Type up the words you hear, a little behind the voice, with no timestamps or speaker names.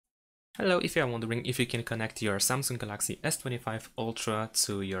Hello, if you are wondering if you can connect your Samsung Galaxy S25 Ultra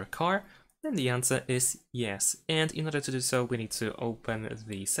to your car, then the answer is yes. And in order to do so, we need to open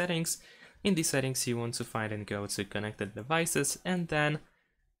the settings. In the settings, you want to find and go to connected devices and then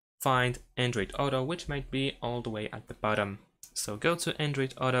find Android Auto, which might be all the way at the bottom. So go to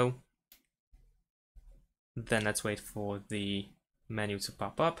Android Auto, then let's wait for the menu to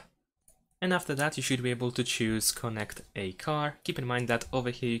pop up. And after that, you should be able to choose connect a car. Keep in mind that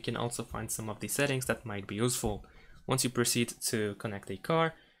over here you can also find some of the settings that might be useful. Once you proceed to connect a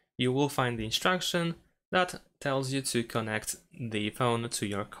car, you will find the instruction that tells you to connect the phone to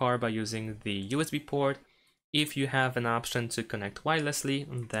your car by using the USB port. If you have an option to connect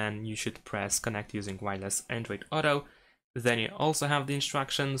wirelessly, then you should press connect using wireless Android Auto. Then you also have the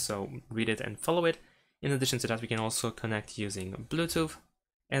instruction, so read it and follow it. In addition to that, we can also connect using Bluetooth.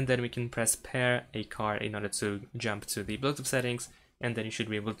 And then we can press pair a car in order to jump to the Bluetooth settings, and then you should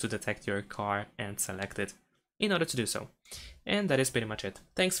be able to detect your car and select it in order to do so. And that is pretty much it.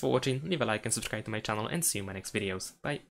 Thanks for watching, leave a like and subscribe to my channel, and see you in my next videos. Bye!